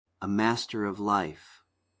A master of life.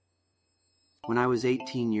 When I was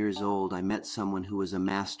 18 years old, I met someone who was a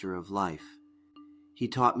master of life. He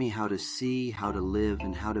taught me how to see, how to live,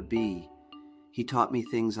 and how to be. He taught me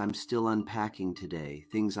things I'm still unpacking today,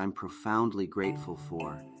 things I'm profoundly grateful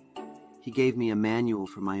for. He gave me a manual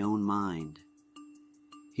for my own mind.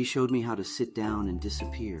 He showed me how to sit down and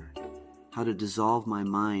disappear, how to dissolve my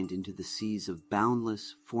mind into the seas of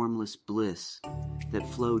boundless, formless bliss that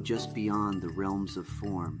flow just beyond the realms of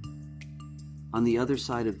form. On the other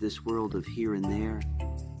side of this world of here and there,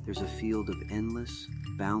 there's a field of endless,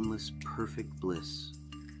 boundless, perfect bliss.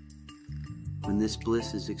 When this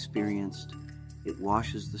bliss is experienced, it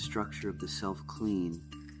washes the structure of the self clean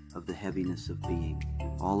of the heaviness of being,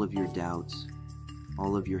 all of your doubts,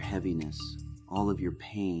 all of your heaviness, all of your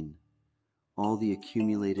pain, all the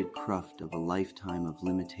accumulated cruft of a lifetime of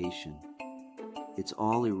limitation. It's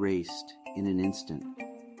all erased in an instant,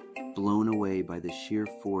 blown away by the sheer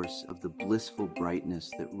force of the blissful brightness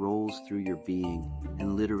that rolls through your being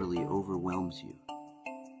and literally overwhelms you.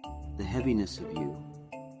 The heaviness of you,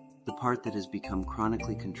 the part that has become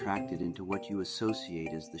chronically contracted into what you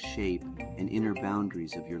associate as the shape and inner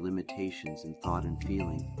boundaries of your limitations in thought and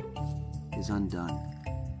feeling, is undone.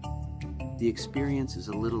 The experience is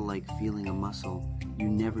a little like feeling a muscle you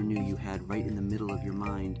never knew you had right in the middle of your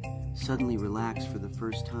mind suddenly relax for the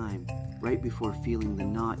first time, right before feeling the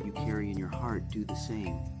knot you carry in your heart do the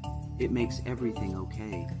same. It makes everything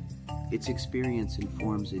okay. Its experience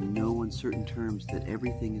informs in no uncertain terms that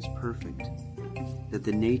everything is perfect, that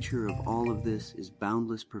the nature of all of this is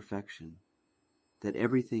boundless perfection, that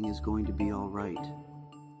everything is going to be all right.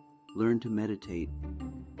 Learn to meditate,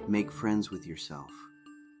 make friends with yourself.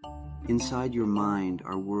 Inside your mind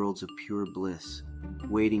are worlds of pure bliss,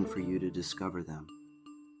 waiting for you to discover them.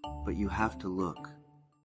 But you have to look.